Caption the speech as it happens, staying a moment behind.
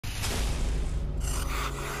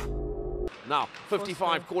Now,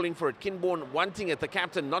 55 calling for it. Kinborn wanting it. The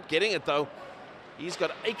captain not getting it, though. He's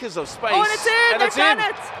got acres of space. Oh, and it's in! And They've it's done in.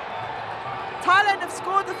 it! Thailand have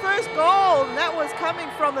scored the first goal, and that was coming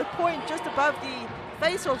from a point just above the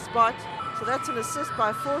face-off spot. So that's an assist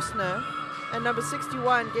by Forstner. And number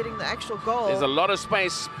 61 getting the actual goal. There's a lot of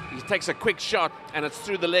space. He takes a quick shot, and it's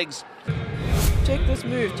through the legs. Check this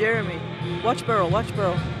move, Jeremy. Watch Burrell, watch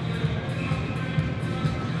Burrell.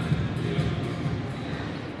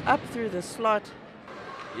 Up through the slot.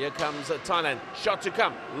 Here comes Thailand. Shot to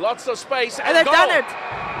come. Lots of space. And they've goal. done it.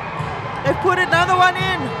 They've put another one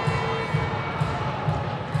in.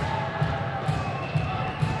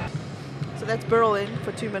 So that's Burrell in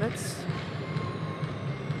for 2 minutes.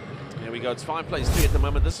 There we go. It's 5-3 at the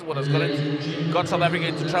moment. This is what has got South Africa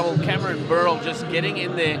into trouble. Cameron Burrell just getting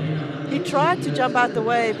in there. He tried to jump out the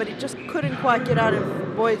way, but he just couldn't quite get out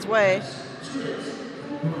of Boyd's way.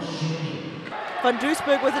 Van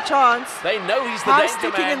Duisburg with a chance. They know he's the High danger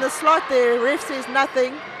sticking man. in the slot there. Ref says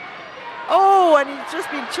nothing. Oh, and he's just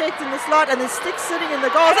been checked in the slot, and the stick's sitting in the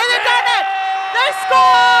goals. And they've done it! They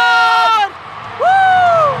scored!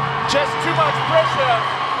 Woo! Just too much pressure.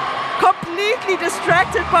 Completely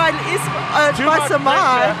distracted by Too much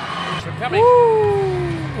Samai. pressure. Coming.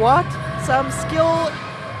 Woo! What? Some skill.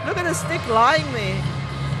 Look at the stick lying there.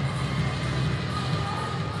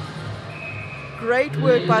 Great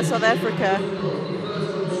work by South Africa.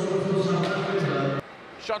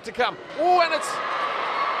 Shot to come. Oh, and it's...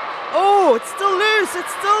 Oh, it's still loose.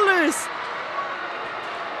 It's still loose.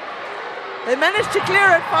 They managed to clear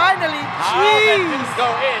it finally. How that didn't go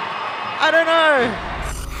in. I don't know.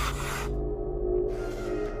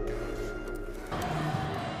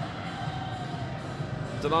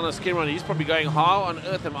 Delana Skinron, he's probably going, how on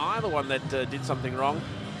earth am I the one that did something wrong?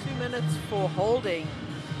 2 minutes for holding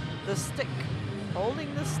the stick.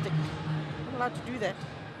 Holding the stick. Not allowed to do that.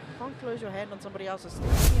 Can't close your hand on somebody else's stick.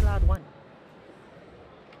 Only allowed one.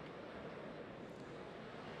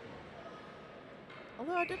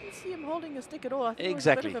 Although I didn't see him holding a stick at all. I think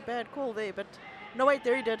Exactly. it was a bit of a bad call there, but no, wait,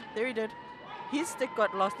 there he did. There he did. His stick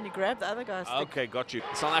got lost and he grabbed the other guy's stick. Okay, got you.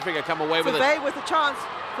 South Africa come away with it. Fevey with a chance.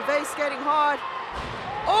 Fevey skating hard.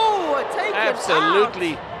 Oh, taken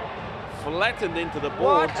Absolutely out. flattened into the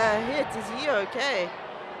board. What a hit. Is he okay?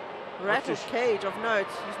 Rattled cage of note.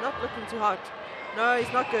 He's not looking too hot. No,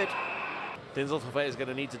 he's not good. Denzel Fevey is going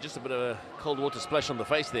to need just a bit of a cold water splash on the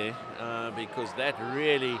face there because that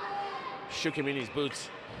really shook him in his boots.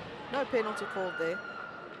 No penalty called there.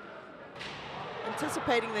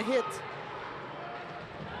 Anticipating the hit.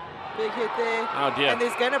 Big hit there. Oh dear. And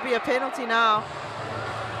there's going to be a penalty now.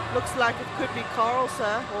 Looks like it could be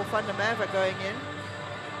Carlser or Van der Merwe going in.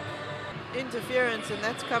 Interference, and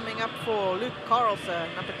that's coming up for Luke Carlser,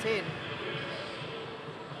 number 10.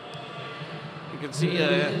 You can see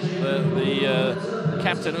the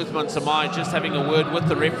captain Uthman Samai just having a word with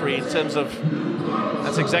the referee in terms of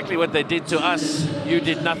that's exactly what they did to us. You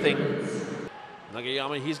did nothing.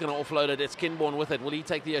 Nagayama, he's going to offload it. It's Kinborn with it. Will he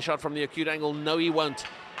take the shot from the acute angle? No, he won't.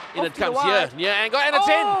 In it comes here. Near angle, and it's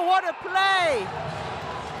in. Oh, what a play!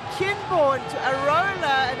 Kinborn to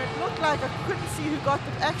Arola, and it looked like I couldn't see who got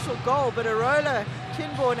the actual goal, but Arola,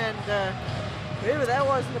 Kinborn, and whoever that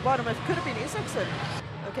was in the bottom, it could have been Isaacson.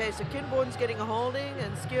 Okay, so Kinborn's getting a holding,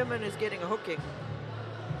 and Skierman is getting a hooking.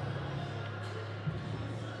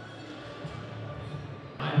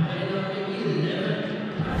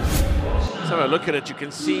 So a look at it, you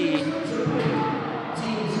can see.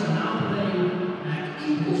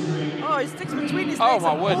 Oh, he sticks between his legs Oh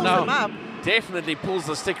my and word, pulls no. him up. Definitely pulls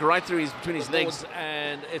the stick right through between his legs,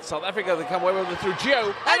 and it's South Africa that come away with it through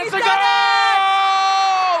Gio, and it's a goal!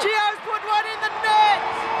 Gio's put one in the net!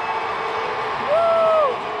 Woo!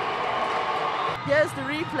 Here's the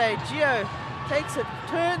replay. Gio takes it,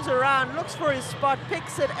 turns around, looks for his spot,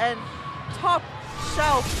 picks it, and top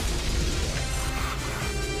shelf.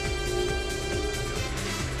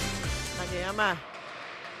 Nagayama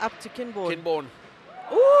up to Kinborn. Kinborn.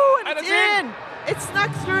 Ooh, and And it's it's in! It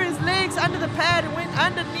snuck through his legs under the pad and went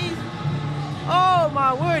underneath. Oh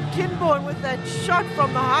my word, Kinborn with that shot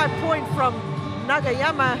from the high point from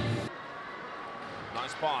Nagayama.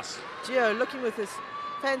 Nice pass. Gio looking with his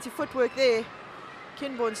fancy footwork there.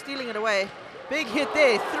 Kinborn stealing it away. Big hit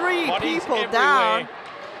there, three Bodies people everywhere. down.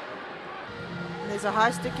 And there's a high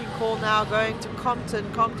sticking call now going to Compton.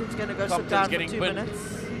 Compton's going to go sit down for 2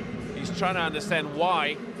 minutes. He's trying to understand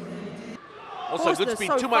why. Also Forstner good speed,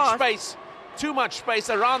 so too much fast. space. Too much space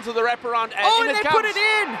around to the wraparound, and Oh, in and it they comes. put it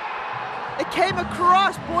in. It came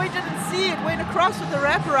across. Boyd didn't see it. Went across with the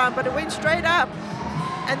wraparound, but it went straight up.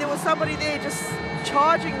 And there was somebody there just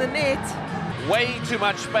charging the net. Way too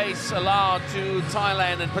much space allowed to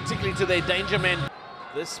Thailand, and particularly to their danger men.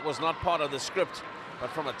 This was not part of the script,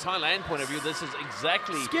 but from a Thailand point of view, this is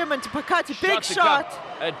exactly... Skierman to Pakati, big to shot.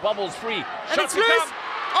 cup. It bobbles free. And Shot it's to loose. cup.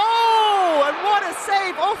 Oh, and what a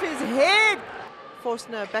save off his head.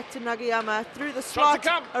 Forstner back to Nagayama, through the slot.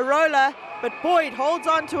 A roller, but Boyd holds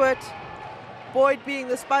on to it. Boyd being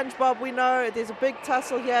the SpongeBob, we know there's a big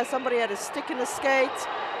tussle here. Somebody had a stick in the skate.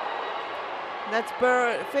 And that's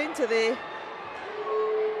Fenter there.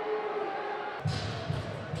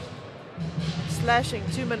 Slashing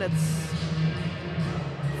 2 minutes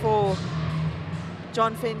for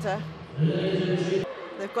John Fenter.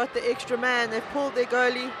 They've got the extra man, they've pulled their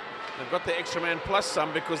goalie. They've got the extra man plus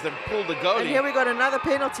some because they've pulled the goalie. And here we got another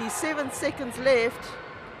penalty, 7 seconds left.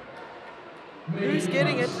 Who's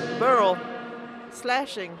getting it? Burrell.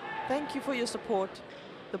 Slashing. Thank you for your support.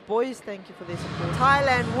 The boys, thank you for their support.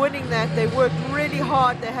 Thailand winning that. They worked really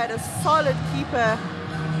hard. They had a solid keeper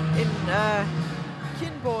in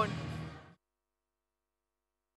Kinborn.